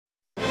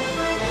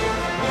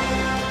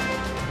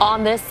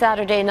On this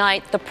Saturday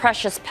night, the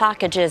precious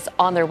packages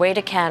on their way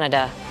to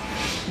Canada.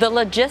 The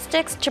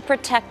logistics to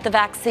protect the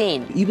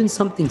vaccine. Even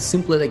something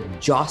simpler like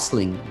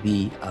jostling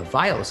the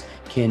vials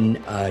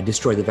can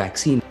destroy the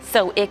vaccine.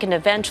 So it can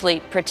eventually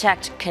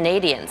protect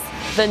Canadians.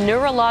 The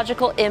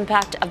neurological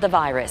impact of the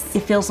virus.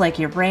 It feels like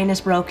your brain is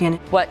broken.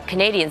 What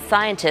Canadian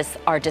scientists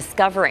are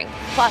discovering.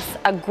 Plus,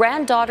 a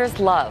granddaughter's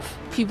love.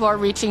 People are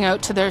reaching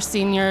out to their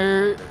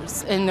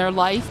seniors in their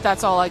life.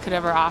 That's all I could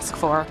ever ask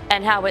for.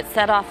 And how it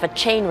set off a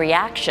chain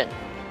reaction.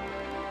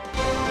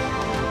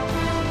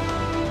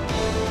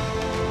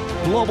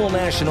 Global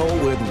National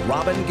with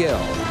Robin Gill.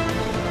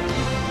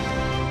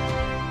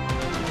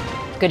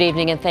 Good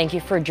evening and thank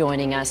you for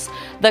joining us.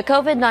 The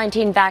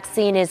COVID-19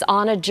 vaccine is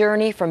on a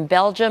journey from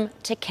Belgium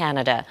to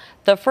Canada.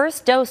 The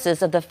first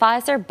doses of the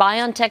Pfizer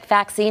BioNTech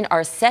vaccine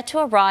are set to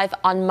arrive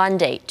on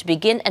Monday to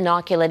begin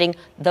inoculating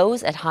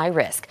those at high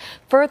risk.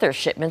 Further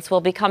shipments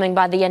will be coming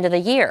by the end of the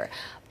year.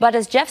 But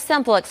as Jeff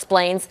Semple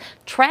explains,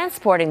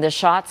 transporting the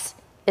shots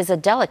is a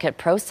delicate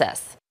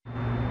process.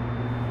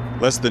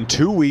 Less than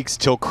 2 weeks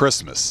till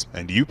Christmas,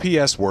 and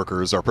UPS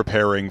workers are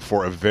preparing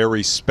for a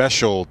very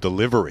special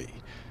delivery.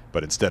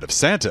 But instead of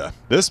Santa,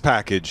 this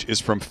package is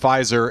from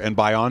Pfizer and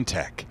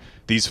BioNTech.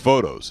 These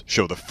photos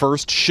show the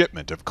first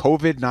shipment of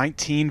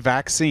COVID-19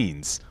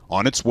 vaccines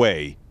on its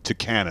way to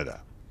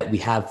Canada. We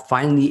have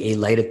finally a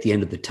light at the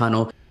end of the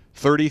tunnel.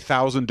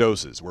 30,000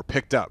 doses were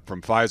picked up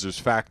from Pfizer's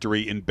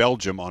factory in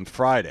Belgium on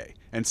Friday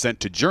and sent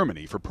to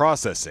Germany for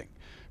processing.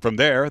 From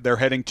there, they're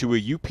heading to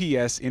a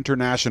UPS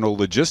International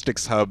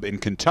Logistics Hub in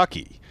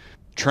Kentucky,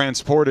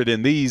 transported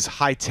in these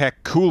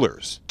high-tech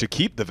coolers to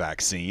keep the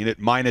vaccine at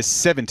minus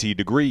 70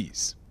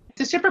 degrees.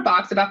 It's a shipper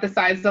box about the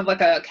size of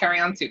like a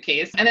carry-on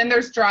suitcase. And then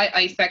there's dry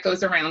ice that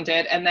goes around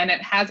it. And then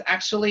it has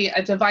actually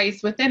a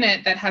device within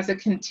it that has a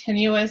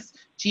continuous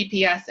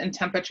GPS and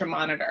temperature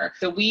monitor.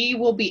 So we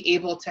will be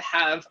able to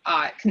have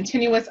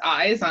continuous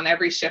eyes on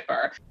every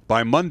shipper.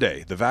 By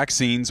Monday, the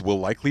vaccines will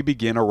likely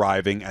begin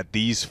arriving at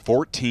these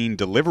 14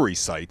 delivery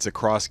sites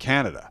across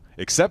Canada,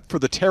 except for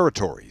the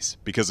territories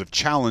because of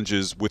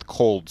challenges with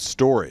cold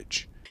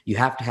storage. You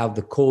have to have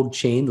the cold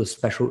chain, those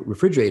special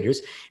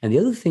refrigerators. And the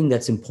other thing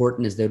that's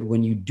important is that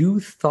when you do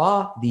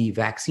thaw the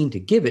vaccine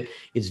to give it,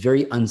 it's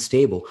very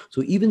unstable.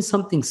 So even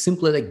something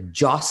simpler like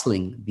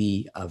jostling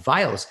the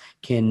vials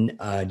can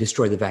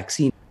destroy the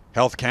vaccine.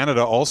 Health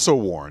Canada also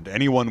warned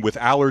anyone with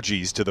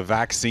allergies to the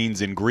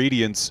vaccine's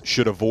ingredients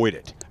should avoid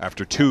it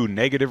after 2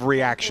 negative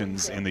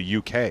reactions in the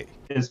UK.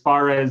 As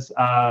far as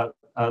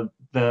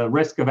the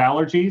risk of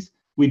allergies,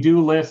 we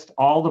do list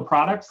all the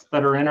products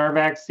that are in our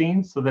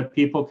vaccine so that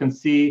people can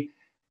see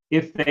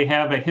if they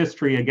have a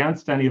history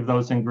against any of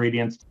those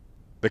ingredients.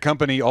 The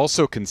company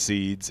also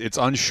concedes it's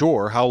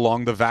unsure how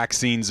long the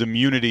vaccine's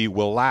immunity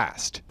will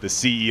last. The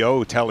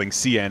CEO telling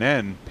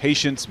CNN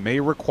patients may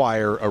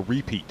require a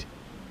repeat.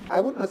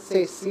 I would not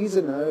say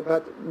seasonal,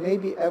 but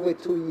maybe every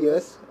 2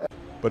 years.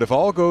 But if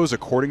all goes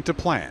according to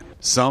plan,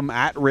 some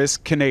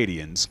at-risk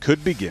Canadians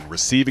could begin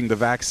receiving the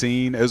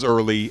vaccine as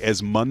early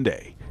as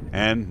Monday,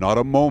 and not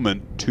a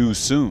moment too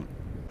soon.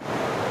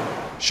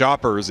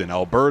 Shoppers in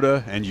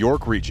Alberta and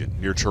York region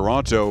near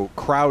Toronto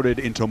crowded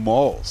into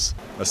malls.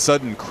 A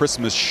sudden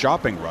Christmas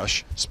shopping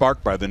rush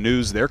sparked by the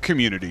news their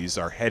communities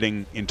are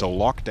heading into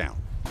lockdown.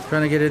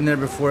 Trying to get in there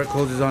before it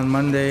closes on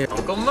Monday.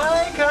 Uncle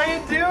Mike, how you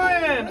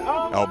doing?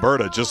 Oh.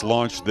 Alberta just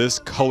launched this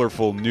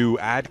colorful new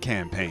ad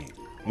campaign,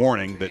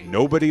 warning that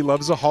nobody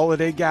loves a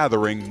holiday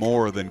gathering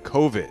more than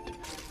COVID,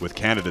 with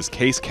Canada's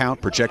case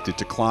count projected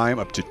to climb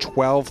up to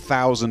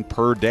 12,000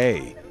 per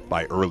day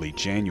by early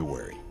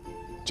January.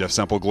 Jeff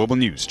Semple, Global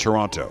News,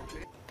 Toronto.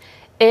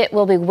 It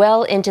will be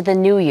well into the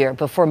new year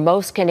before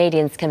most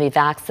Canadians can be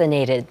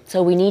vaccinated,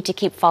 so we need to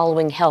keep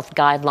following health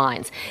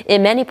guidelines.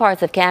 In many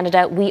parts of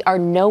Canada, we are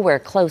nowhere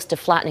close to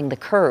flattening the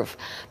curve.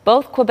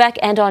 Both Quebec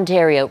and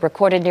Ontario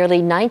recorded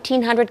nearly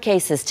 1,900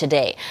 cases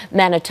today.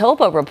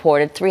 Manitoba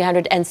reported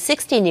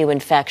 360 new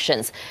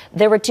infections.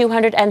 There were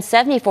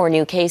 274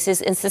 new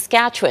cases in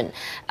Saskatchewan.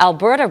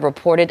 Alberta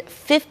reported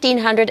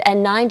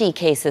 1,590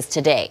 cases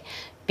today.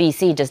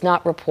 BC does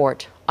not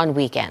report on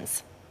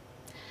weekends.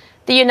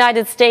 The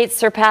United States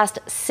surpassed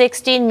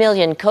 16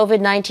 million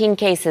COVID-19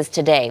 cases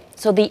today,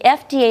 so the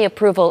FDA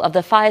approval of the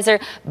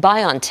Pfizer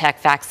BioNTech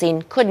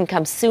vaccine couldn't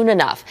come soon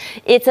enough.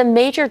 It's a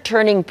major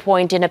turning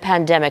point in a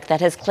pandemic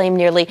that has claimed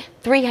nearly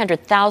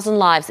 300,000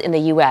 lives in the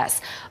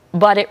U.S.,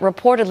 but it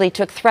reportedly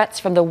took threats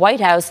from the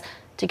White House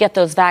to get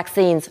those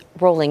vaccines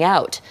rolling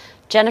out.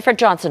 Jennifer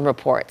Johnson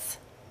reports.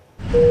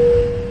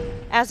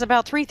 As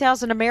about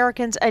 3,000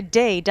 Americans a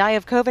day die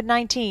of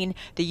COVID-19,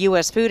 the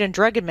U.S. Food and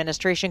Drug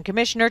Administration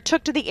commissioner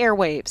took to the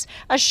airwaves,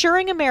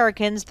 assuring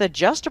Americans the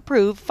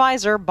just-approved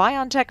Pfizer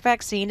BioNTech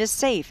vaccine is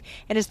safe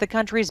and is the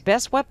country's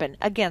best weapon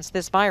against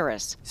this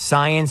virus.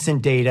 Science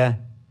and data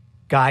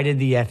guided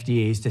the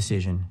FDA's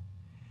decision.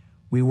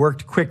 We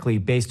worked quickly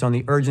based on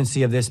the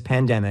urgency of this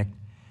pandemic,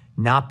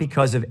 not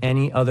because of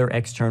any other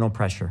external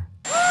pressure.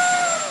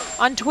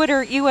 On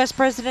Twitter, U.S.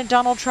 President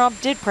Donald Trump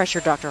did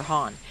pressure Dr.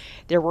 Hahn.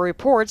 There were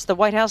reports the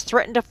White House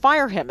threatened to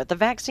fire him if the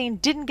vaccine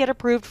didn't get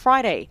approved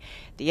Friday.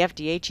 The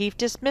FDA chief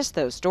dismissed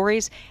those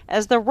stories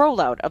as the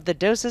rollout of the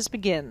doses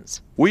begins.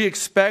 We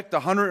expect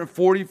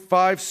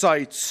 145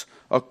 sites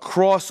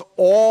across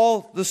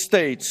all the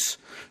states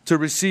to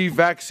receive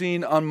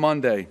vaccine on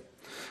Monday,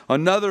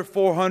 another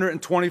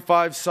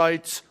 425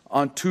 sites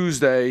on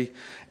Tuesday,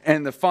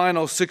 and the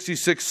final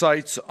 66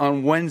 sites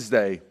on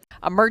Wednesday.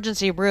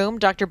 Emergency room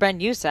Dr.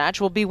 Ben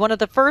Usach will be one of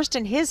the first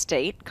in his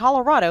state,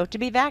 Colorado, to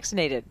be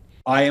vaccinated.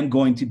 I am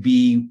going to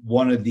be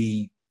one of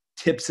the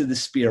tips of the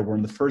spear,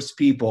 one of the first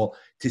people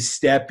to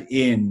step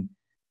in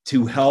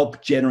to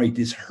help generate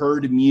this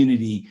herd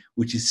immunity,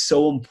 which is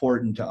so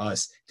important to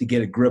us to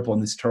get a grip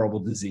on this terrible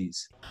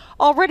disease.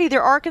 Already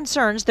there are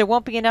concerns there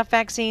won't be enough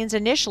vaccines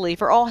initially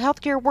for all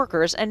healthcare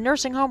workers and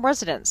nursing home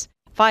residents.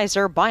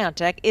 Pfizer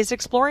BioNTech is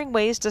exploring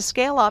ways to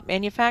scale up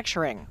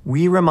manufacturing.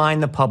 We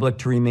remind the public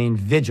to remain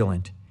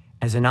vigilant,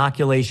 as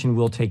inoculation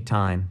will take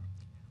time.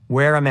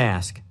 Wear a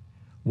mask,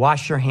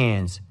 wash your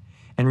hands,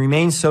 and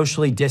remain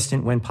socially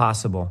distant when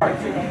possible.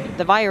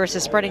 The virus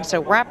is spreading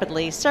so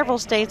rapidly, several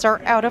states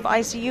are out of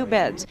ICU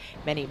beds.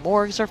 Many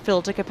morgues are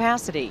filled to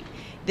capacity.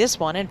 This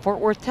one in Fort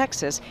Worth,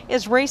 Texas,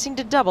 is racing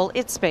to double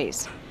its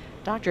space.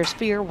 Doctors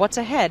fear what's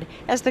ahead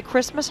as the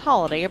Christmas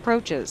holiday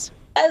approaches.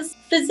 As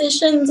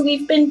physicians,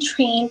 we've been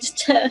trained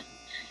to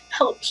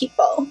help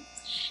people,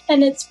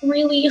 and it's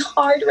really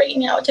hard right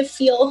now to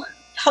feel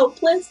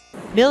helpless.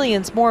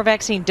 Millions more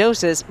vaccine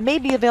doses may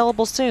be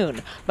available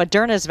soon.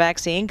 Moderna's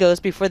vaccine goes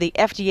before the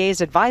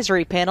FDA's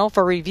advisory panel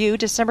for review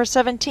December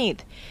 17th,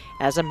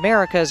 as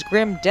America's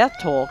grim death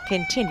toll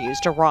continues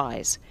to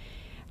rise.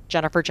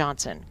 Jennifer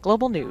Johnson,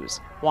 Global News,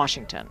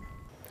 Washington.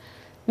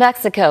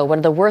 Mexico, one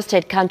of the worst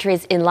hit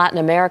countries in Latin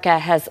America,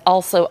 has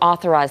also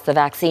authorized the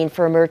vaccine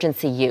for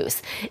emergency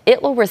use.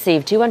 It will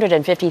receive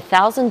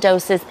 250,000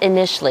 doses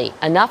initially,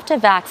 enough to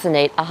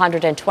vaccinate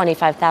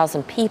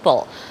 125,000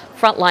 people.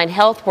 Frontline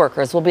health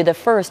workers will be the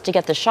first to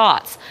get the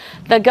shots.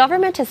 The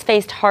government has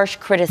faced harsh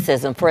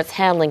criticism for its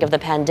handling of the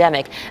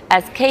pandemic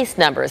as case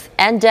numbers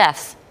and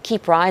deaths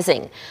keep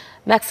rising.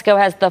 Mexico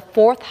has the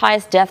fourth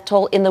highest death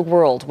toll in the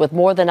world, with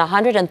more than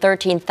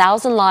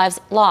 113,000 lives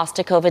lost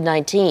to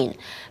COVID-19.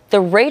 The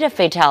rate of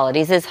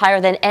fatalities is higher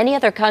than any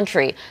other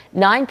country,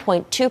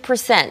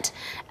 9.2%.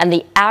 And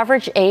the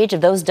average age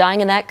of those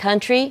dying in that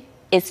country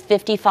is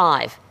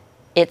 55.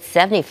 It's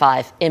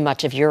 75 in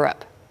much of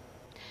Europe.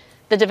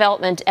 The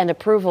development and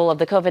approval of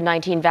the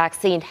COVID-19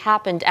 vaccine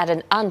happened at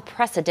an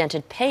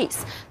unprecedented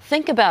pace.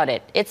 Think about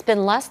it. It's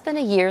been less than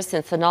a year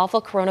since the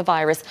novel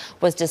coronavirus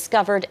was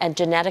discovered and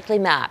genetically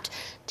mapped.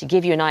 To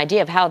give you an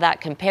idea of how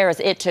that compares,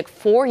 it took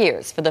 4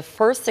 years for the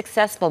first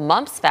successful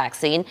mumps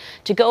vaccine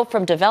to go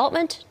from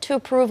development to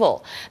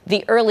approval.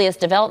 The earliest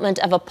development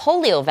of a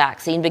polio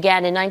vaccine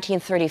began in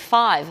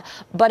 1935,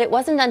 but it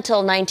wasn't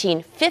until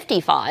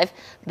 1955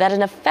 that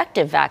an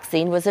effective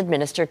vaccine was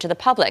administered to the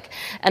public.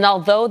 And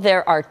although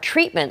there are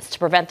treatments to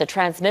prevent the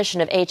transmission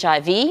of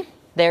HIV,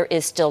 there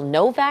is still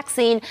no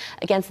vaccine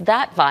against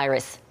that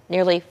virus,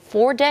 nearly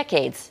 4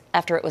 decades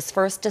after it was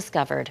first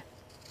discovered.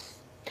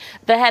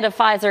 The head of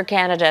Pfizer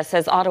Canada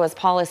says Ottawa's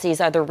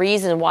policies are the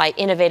reason why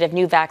innovative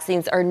new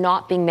vaccines are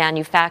not being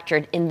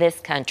manufactured in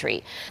this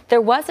country. There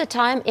was a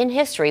time in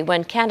history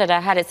when Canada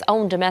had its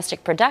own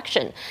domestic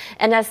production.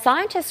 And as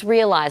scientists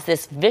realize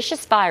this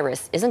vicious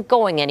virus isn't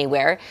going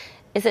anywhere,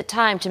 is it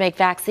time to make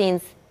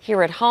vaccines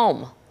here at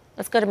home?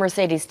 Let's go to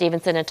Mercedes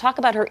Stephenson and talk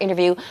about her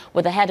interview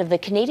with the head of the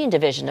Canadian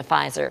division of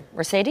Pfizer.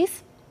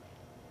 Mercedes?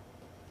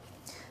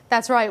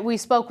 That's right. We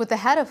spoke with the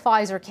head of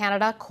Pfizer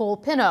Canada, Cole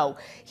Pinot.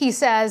 He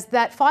says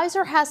that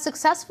Pfizer has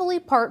successfully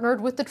partnered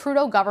with the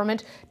Trudeau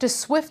government to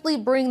swiftly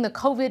bring the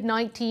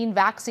COVID-19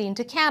 vaccine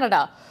to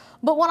Canada.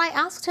 But when I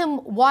asked him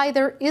why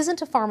there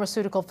isn't a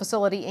pharmaceutical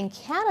facility in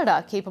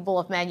Canada capable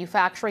of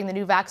manufacturing the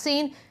new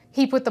vaccine,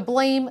 he put the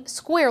blame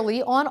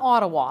squarely on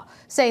Ottawa,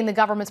 saying the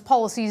government's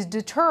policies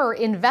deter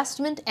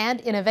investment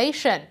and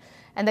innovation,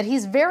 and that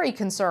he's very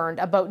concerned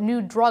about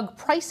new drug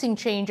pricing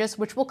changes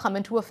which will come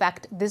into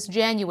effect this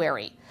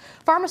January.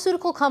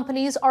 Pharmaceutical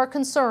companies are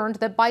concerned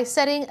that by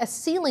setting a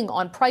ceiling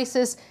on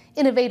prices,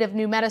 innovative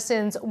new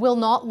medicines will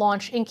not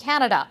launch in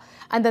Canada,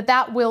 and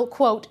that will,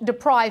 quote,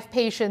 deprive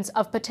patients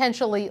of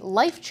potentially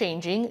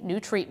life-changing new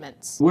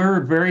treatments. We're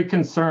very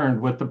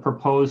concerned with the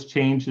proposed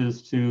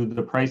changes to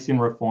the pricing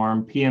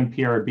reform,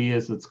 PMPRB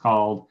as it's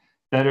called,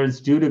 that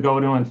is due to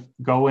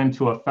go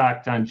into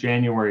effect on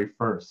January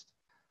 1st.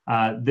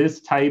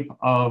 This type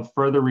of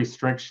further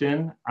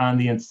restriction on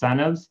the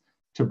incentives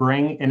to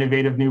bring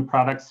innovative new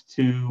products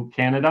to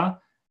Canada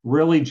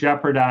really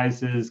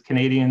jeopardizes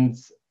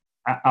Canadians'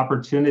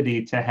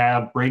 opportunity to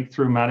have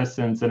breakthrough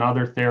medicines and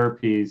other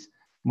therapies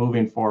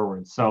moving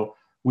forward. So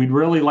we'd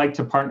really like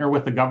to partner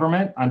with the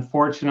government.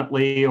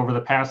 Unfortunately, over the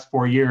past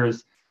 4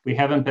 years, we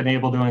haven't been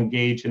able to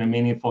engage in a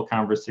meaningful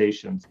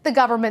conversations. The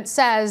government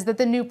says that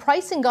the new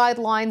pricing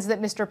guidelines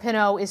that Mr.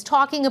 Pinault is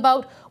talking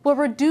about will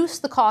reduce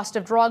the cost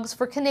of drugs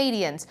for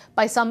Canadians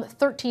by some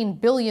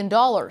 $13 billion.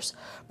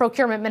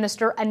 Procurement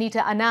Minister Anita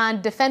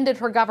Anand defended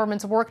her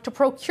government's work to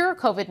procure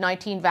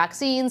COVID-19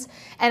 vaccines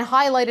and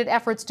highlighted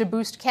efforts to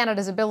boost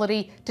Canada's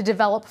ability to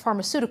develop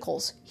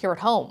pharmaceuticals here at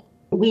home.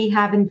 We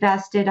have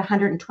invested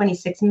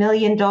 $126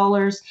 million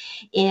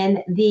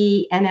in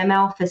the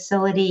NML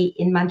facility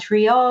in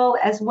Montreal,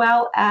 as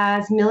well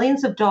as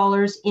millions of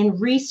dollars in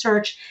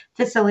research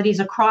facilities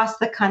across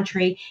the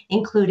country,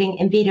 including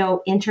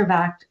Invito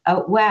Intervac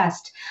out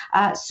west.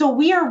 So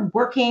we are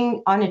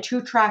working on a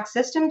two-track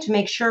system to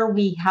make sure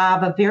we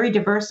have a very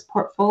diverse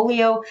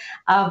portfolio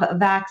of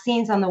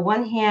vaccines on the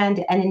one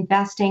hand and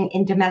investing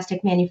in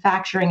domestic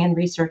manufacturing and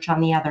research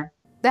on the other.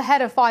 The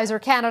head of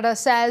Pfizer Canada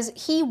says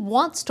he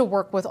wants to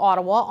work with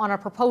Ottawa on a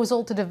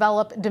proposal to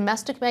develop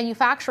domestic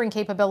manufacturing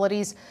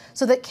capabilities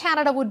so that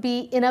Canada would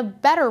be in a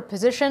better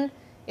position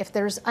if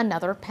there's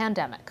another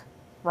pandemic.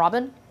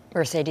 Robin?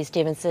 Mercedes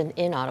Stephenson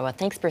in Ottawa.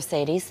 Thanks,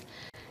 Mercedes.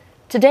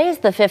 Today is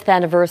the 5th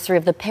anniversary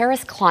of the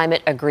Paris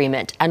Climate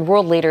Agreement, and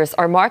world leaders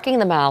are marking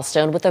the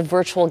milestone with a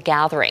virtual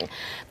gathering.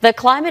 The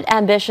Climate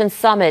Ambition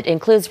Summit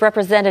includes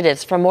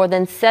representatives from more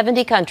than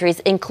 70 countries,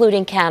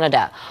 including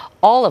Canada.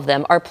 All of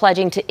them are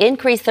pledging to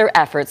increase their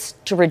efforts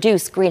to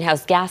reduce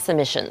greenhouse gas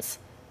emissions.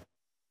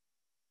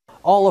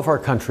 All of our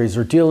countries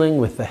are dealing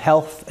with the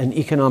health and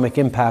economic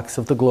impacts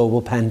of the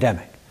global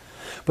pandemic.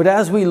 But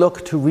as we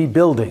look to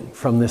rebuilding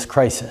from this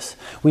crisis,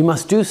 we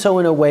must do so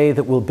in a way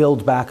that will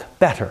build back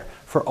better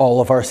for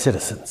all of our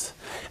citizens.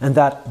 And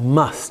that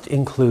must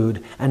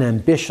include an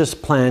ambitious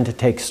plan to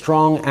take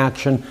strong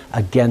action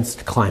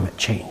against climate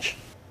change.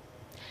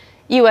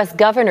 U.S.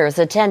 governors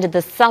attended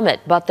the summit,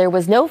 but there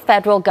was no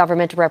federal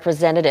government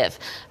representative.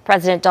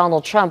 President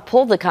Donald Trump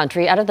pulled the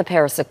country out of the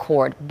Paris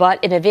Accord,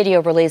 but in a video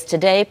released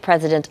today,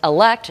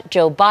 President-elect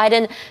Joe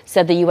Biden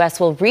said the U.S.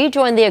 will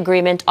rejoin the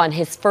agreement on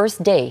his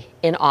first day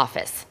in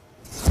office.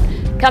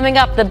 Coming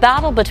up, the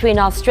battle between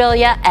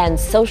Australia and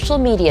social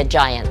media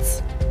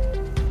giants.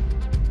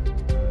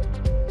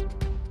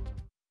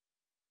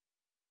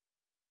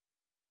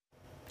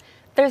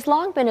 There's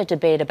long been a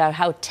debate about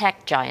how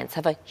tech giants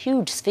have a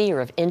huge sphere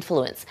of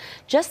influence.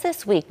 Just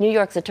this week, New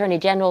York's Attorney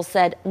General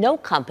said no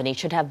company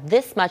should have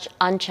this much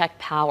unchecked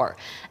power.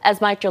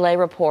 As Mike Delay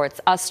reports,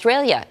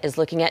 Australia is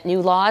looking at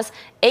new laws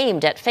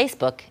aimed at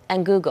Facebook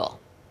and Google.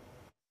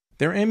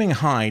 They're aiming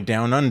high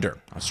down under.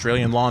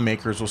 Australian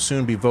lawmakers will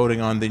soon be voting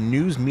on the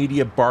News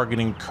Media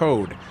Bargaining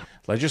Code,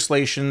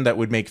 legislation that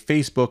would make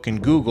Facebook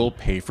and Google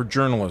pay for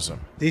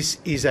journalism. This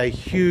is a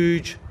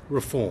huge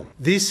reform.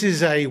 This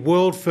is a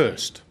world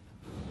first.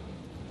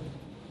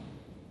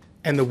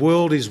 And the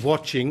world is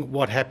watching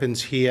what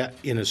happens here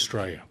in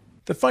Australia.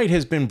 The fight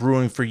has been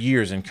brewing for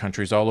years in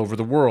countries all over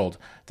the world.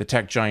 The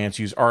tech giants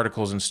use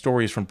articles and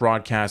stories from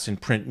broadcast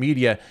and print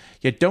media,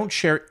 yet don't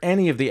share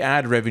any of the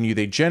ad revenue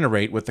they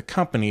generate with the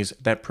companies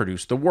that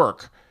produce the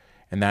work.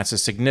 And that's a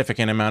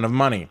significant amount of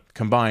money.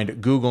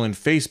 Combined, Google and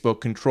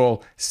Facebook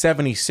control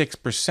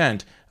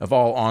 76% of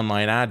all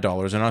online ad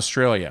dollars in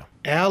Australia.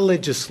 Our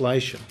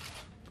legislation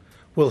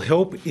will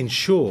help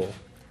ensure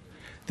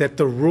that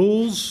the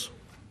rules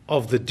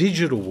of the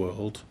digital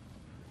world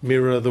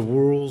mirror the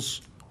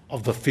rules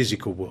of the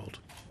physical world.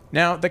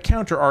 Now, the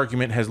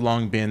counter-argument has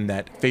long been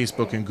that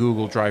Facebook and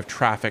Google drive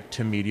traffic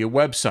to media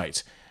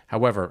websites.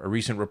 However, a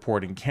recent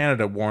report in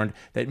Canada warned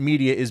that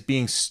media is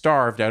being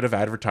starved out of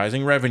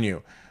advertising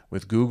revenue,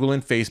 with Google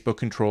and Facebook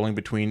controlling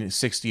between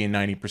 60 and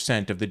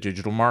 90% of the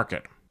digital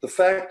market. The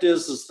fact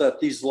is that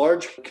these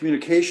large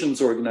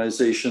communications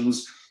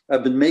organizations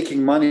have been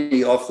making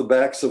money off the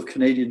backs of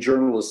Canadian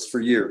journalists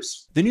for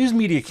years. The News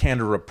Media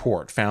Canada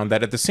report found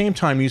that at the same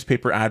time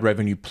newspaper ad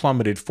revenue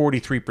plummeted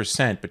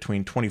 43%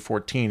 between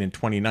 2014 and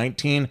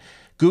 2019,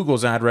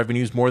 Google's ad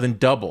revenues more than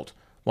doubled,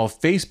 while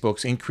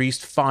Facebook's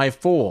increased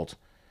fivefold.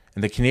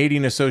 And the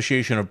Canadian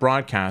Association of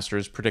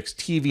Broadcasters predicts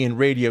TV and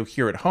radio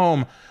here at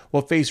home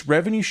will face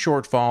revenue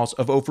shortfalls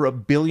of over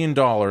 $1 billion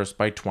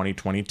by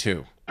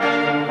 2022.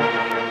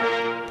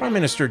 Prime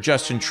Minister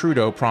Justin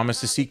Trudeau promised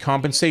to seek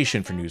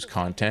compensation for news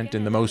content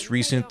in the most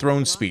recent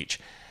throne speech,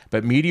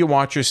 but media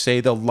watchers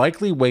say they'll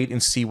likely wait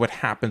and see what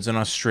happens in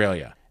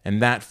Australia.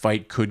 And that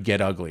fight could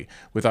get ugly,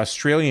 with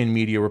Australian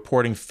media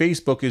reporting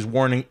Facebook is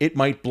warning it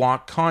might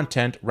block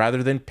content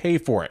rather than pay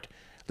for it,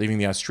 leaving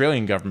the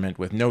Australian government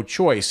with no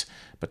choice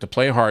but to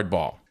play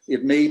hardball.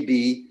 It may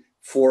be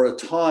for a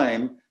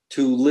time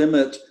to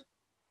limit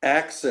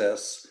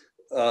access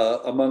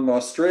among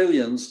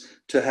Australians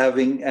to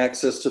having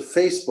access to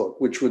Facebook,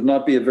 which would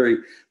not be a very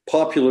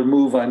popular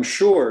move, I'm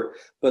sure,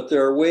 but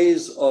there are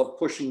ways of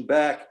pushing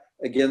back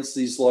against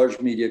these large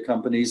media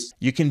companies.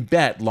 You can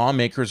bet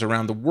lawmakers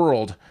around the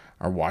world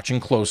are watching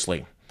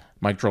closely.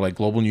 Mike Drolet,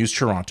 Global News,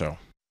 Toronto.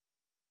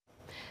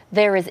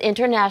 There is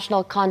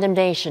international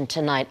condemnation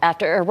tonight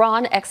after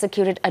Iran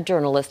executed a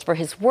journalist for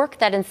his work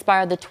that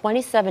inspired the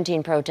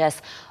 2017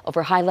 protests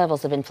over high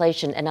levels of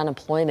inflation and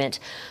unemployment.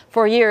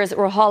 For years,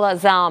 Ruhollah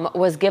Zam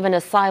was given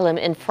asylum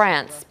in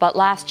France, but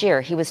last year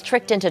he was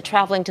tricked into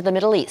traveling to the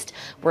Middle East,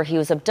 where he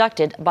was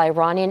abducted by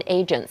Iranian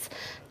agents.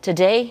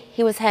 Today,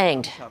 he was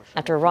hanged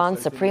after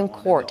Iran's Supreme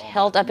Court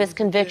held up his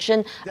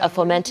conviction of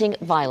fomenting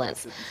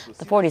violence.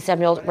 The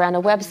 47-year-old ran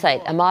a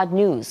website, Ahmad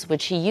News,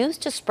 which he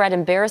used to spread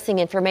embarrassing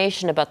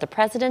information about the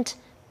president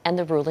and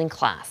the ruling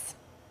class.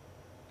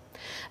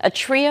 A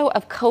trio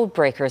of code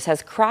breakers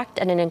has cracked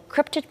an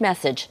encrypted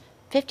message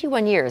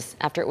 51 years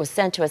after it was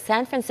sent to a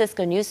San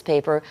Francisco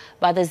newspaper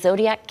by the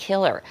Zodiac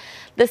Killer.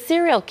 The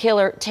serial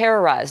killer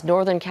terrorized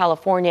Northern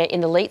California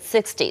in the late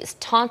 60s,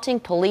 taunting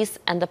police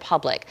and the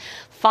public.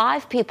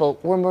 5 people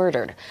were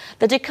murdered.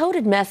 The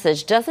decoded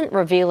message doesn't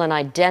reveal an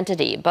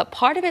identity, but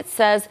part of it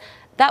says,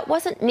 "That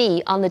wasn't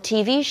me on the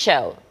TV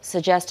show,"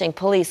 suggesting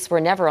police were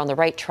never on the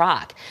right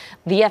track.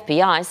 The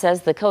FBI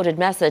says the coded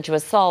message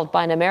was solved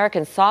by an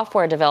American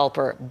software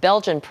developer,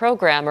 Belgian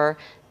programmer,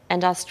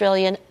 and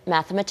Australian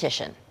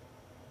mathematician.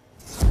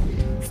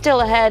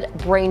 Still ahead,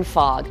 brain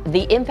fog,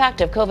 the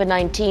impact of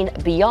COVID-19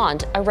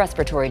 beyond a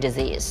respiratory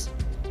disease.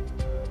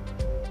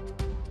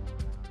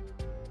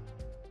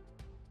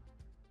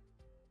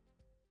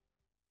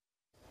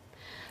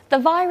 The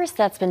virus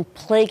that's been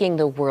plaguing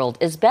the world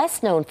is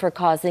best known for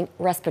causing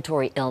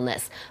respiratory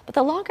illness. But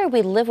the longer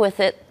we live with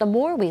it, the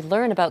more we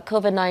learn about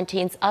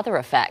COVID-19's other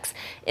effects.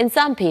 In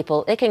some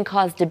people, it can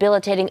cause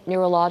debilitating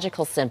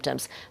neurological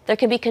symptoms. There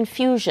can be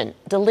confusion,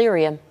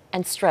 delirium,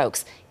 and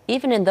strokes,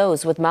 even in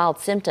those with mild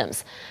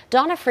symptoms.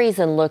 Donna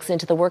Friesen looks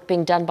into the work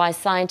being done by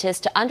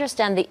scientists to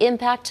understand the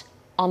impact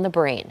on the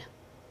brain.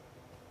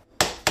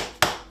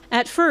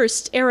 At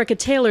first, Erica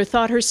Taylor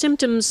thought her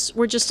symptoms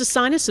were just a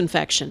sinus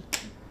infection.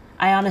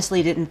 I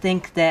honestly didn't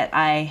think that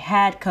I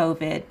had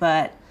COVID,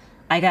 but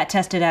I got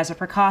tested as a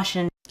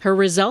precaution. Her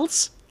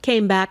results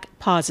came back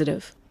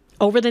positive.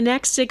 Over the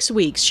next 6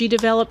 weeks, she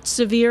developed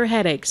severe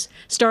headaches,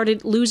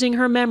 started losing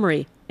her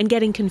memory, and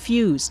getting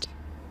confused.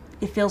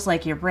 It feels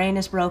like your brain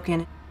is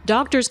broken.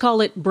 Doctors call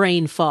it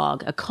brain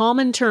fog, a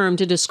common term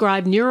to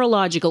describe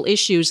neurological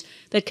issues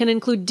that can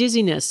include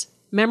dizziness,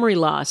 memory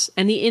loss,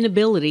 and the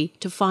inability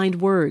to find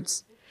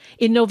words.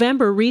 In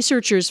November,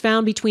 researchers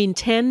found between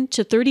 10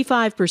 to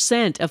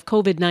 35% of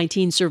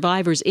COVID-19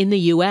 survivors in the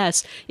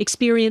U.S.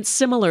 experienced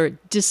similar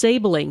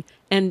disabling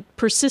and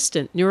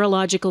persistent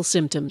neurological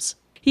symptoms.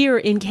 Here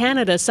in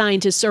Canada,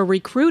 scientists are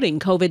recruiting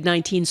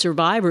COVID-19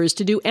 survivors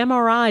to do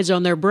MRIs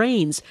on their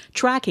brains,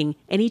 tracking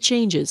any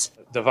changes.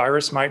 The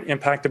virus might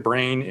impact the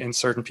brain in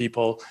certain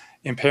people,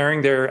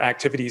 impairing their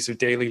activities of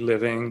daily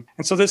living.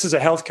 And so this is a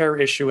healthcare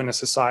issue and a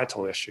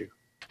societal issue.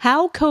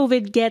 How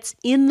COVID gets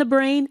in the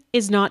brain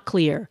is not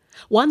clear.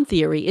 One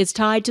theory is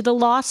tied to the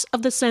loss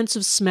of the sense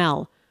of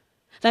smell,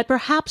 that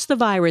perhaps the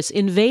virus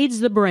invades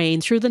the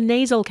brain through the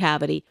nasal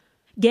cavity,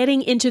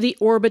 getting into the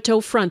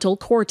orbitofrontal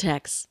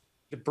cortex.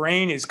 The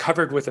brain is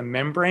covered with a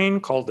membrane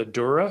called the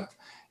dura,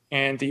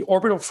 and the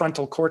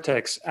orbitofrontal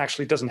cortex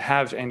actually doesn't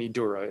have any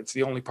dura. It's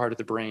the only part of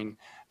the brain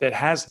that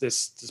has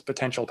this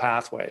potential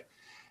pathway.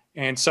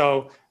 And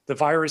so the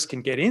virus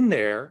can get in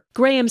there.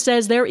 Graham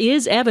says there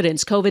is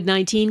evidence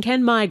COVID-19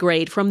 can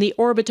migrate from the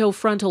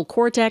orbitofrontal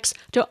cortex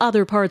to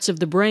other parts of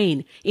the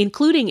brain,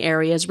 including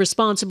areas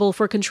responsible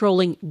for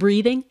controlling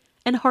breathing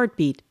and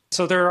heartbeat.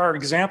 So there are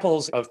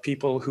examples of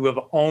people who have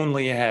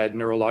only had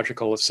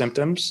neurological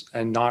symptoms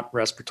and not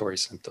respiratory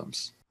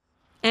symptoms.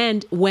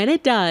 And when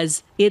it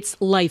does, it's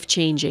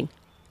life-changing.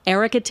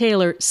 Erica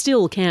Taylor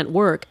still can't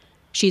work.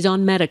 She's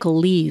on medical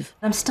leave.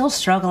 I'm still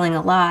struggling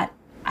a lot.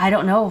 I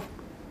don't know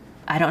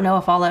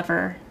if I'll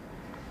ever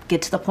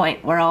get to the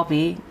point where I'll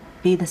be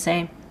the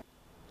same.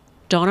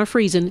 Donna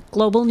Friesen,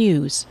 Global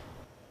News.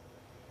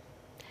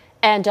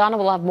 And Donna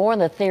will have more on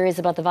the theories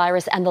about the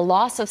virus and the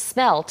loss of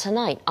smell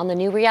tonight on The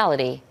New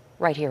Reality,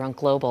 right here on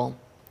Global.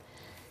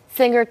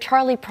 Singer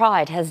Charlie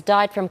Pride has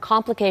died from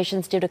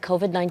complications due to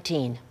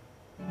COVID-19.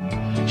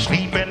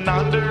 Sleeping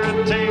under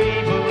a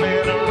table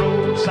at a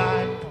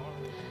roadside.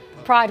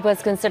 Pride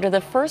was considered the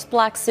first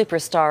black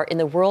superstar in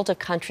the world of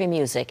country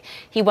music.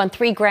 He won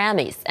 3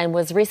 Grammys and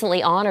was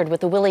recently honored with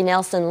the Willie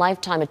Nelson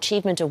Lifetime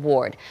Achievement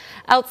Award.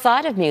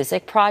 Outside of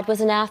music, Pride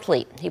was an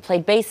athlete. He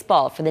played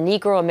baseball for the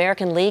Negro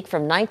American League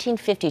from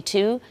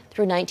 1952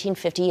 through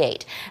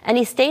 1958, and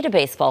he stayed a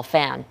baseball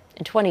fan.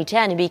 In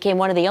 2010, he became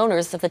one of the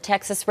owners of the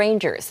Texas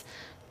Rangers.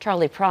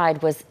 Charlie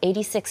Pride was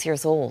 86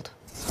 years old.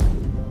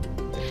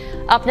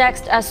 Up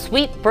next, a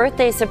sweet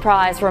birthday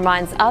surprise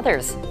reminds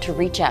others to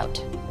reach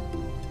out.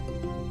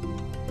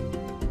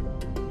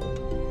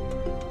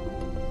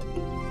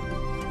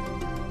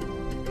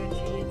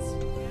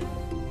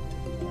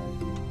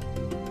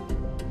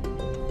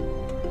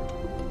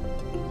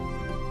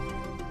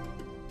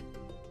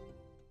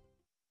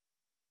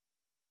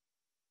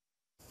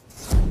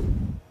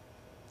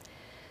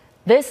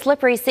 This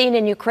slippery scene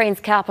in Ukraine's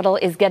capital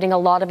is getting a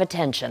lot of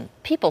attention.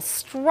 People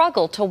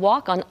struggle to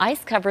walk on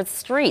ice-covered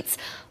streets.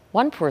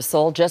 One poor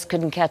soul just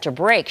couldn't catch a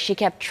break. She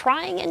kept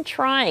trying and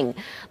trying.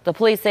 The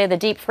police say the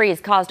deep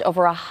freeze caused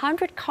over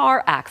 100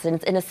 car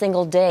accidents in a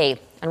single day,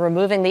 and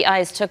removing the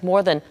ice took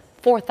more than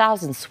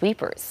 4,000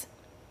 sweepers.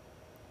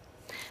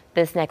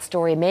 This next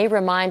story may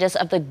remind us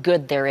of the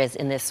good there is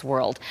in this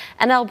world.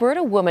 An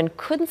Alberta woman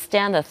couldn't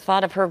stand the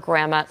thought of her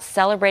grandma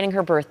celebrating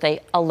her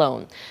birthday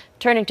alone.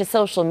 Turning to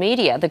social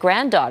media, the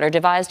granddaughter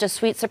devised a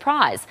sweet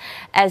surprise.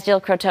 As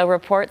Jill Croteau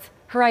reports,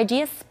 her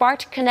idea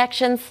sparked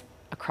connections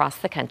across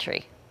the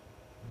country.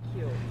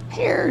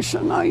 Here's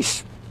a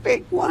nice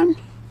big one.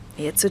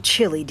 It's a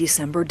chilly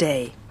December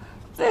day.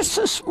 This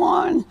is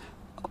one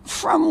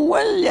from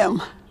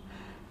William.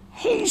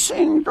 He's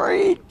in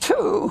grade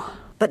 2.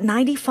 But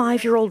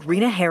 95-year-old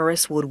Rena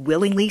Harris would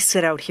willingly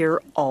sit out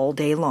here all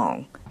day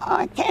long.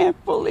 I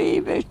can't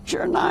believe it.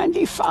 You're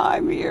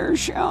 95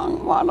 years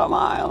young. What a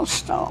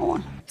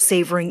milestone.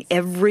 Savoring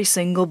every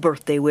single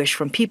birthday wish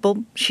from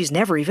people she's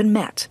never even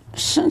met.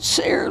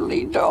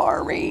 Sincerely,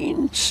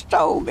 Doreen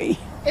Stobie.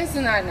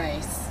 Isn't that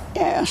nice?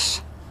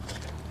 Yes.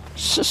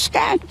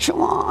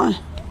 Saskatchewan.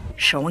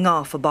 Showing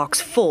off a box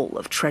full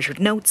of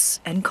treasured notes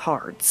and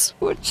cards.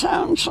 It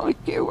sounds like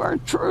you are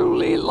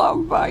truly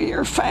loved by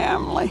your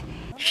family.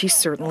 She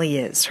certainly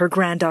is. Her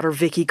granddaughter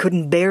Vicky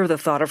couldn't bear the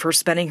thought of her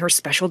spending her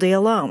special day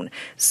alone,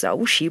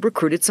 so she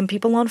recruited some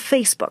people on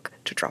Facebook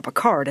to drop a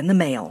card in the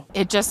mail.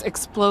 It just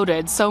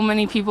exploded. So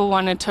many people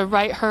wanted to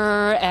write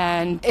her,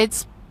 and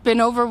it's been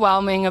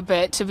overwhelming a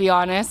bit, to be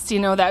honest,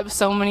 that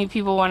so many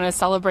people want to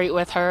celebrate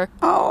with her.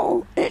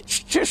 Oh, it's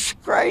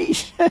just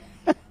great.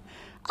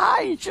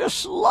 I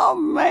just love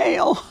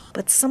mail.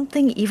 But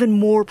something even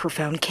more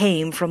profound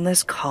came from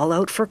this call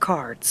out for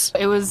cards.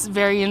 It was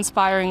very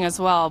inspiring as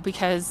well,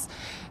 because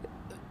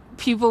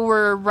people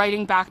were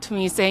writing back to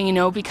me saying,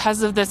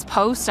 because of this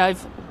post,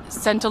 I've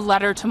sent a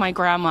letter to my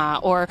grandma,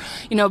 or,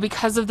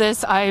 because of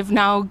this, I've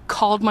now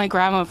called my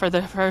grandma for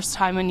the first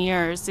time in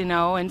years,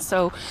 and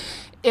so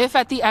if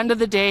at the end of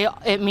the day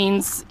it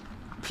means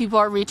people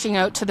are reaching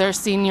out to their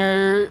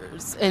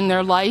seniors in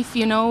their life,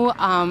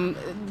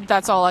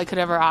 that's all I could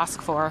ever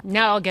ask for.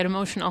 Now I'll get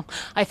emotional.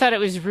 I thought it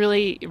was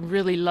really,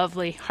 really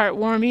lovely,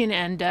 heartwarming,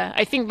 and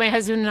I think my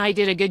husband and I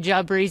did a good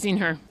job raising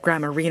her.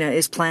 Grandma Rena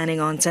is planning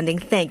on sending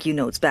thank you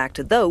notes back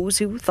to those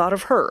who thought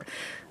of her.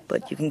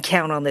 But you can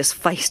count on this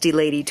feisty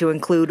lady to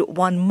include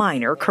one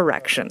minor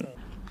correction.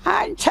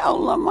 I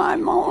tell them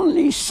I'm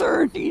only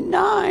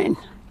 39.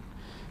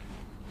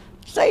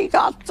 They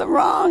got the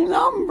wrong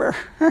number.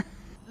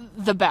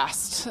 The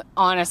best,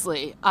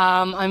 honestly.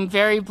 I'm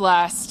very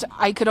blessed.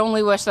 I could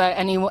only wish that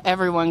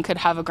everyone could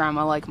have a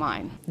grandma like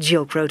mine.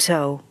 Jill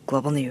Croteau,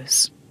 Global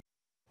News.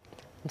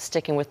 I'm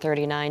sticking with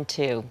 39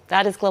 too.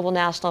 That is Global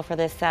National for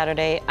this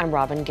Saturday. I'm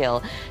Robin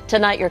Gill.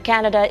 Tonight, your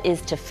Canada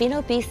is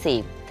Tofino,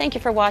 BC. Thank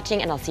you for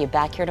watching, and I'll see you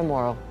back here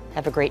tomorrow.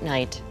 Have a great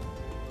night.